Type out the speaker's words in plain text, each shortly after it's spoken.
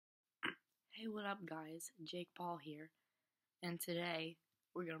Hey, what up, guys? Jake Paul here, and today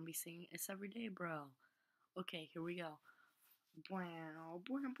we're gonna be singing "It's Everyday, Bro." Okay, here we go. Wow,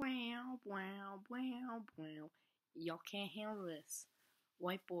 wow, wow, wow, wow, wow. Y'all can't handle this.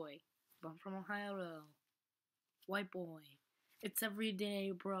 White boy, but I'm from Ohio though. White boy. It's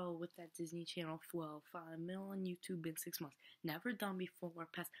everyday, bro, with that Disney Channel flow. 5 mil on YouTube in 6 months. Never done before.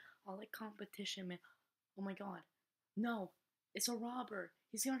 Past all the competition, man. Oh my god. No, it's a robber.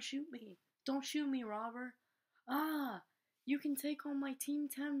 He's gonna shoot me. Don't shoot me, robber. Ah, you can take all my Team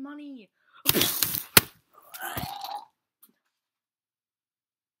 10 money.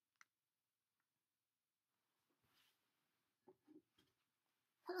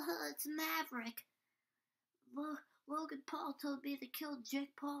 It's Maverick. Logan Paul told me to kill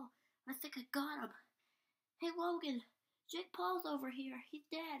Jake Paul. I think I got him. Hey, Logan, Jake Paul's over here. He's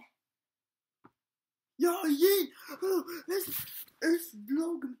dead. Yo, yeah, it's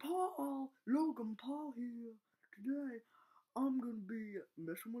Logan Paul. Logan Paul here. Today, I'm gonna be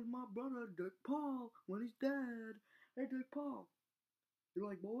messing with my brother, Jake Paul, when he's dead. Hey, Jake Paul, you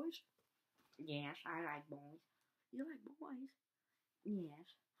like boys? Yes, I like boys. You like boys?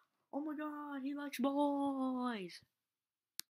 Yes. Oh my god, he likes boys.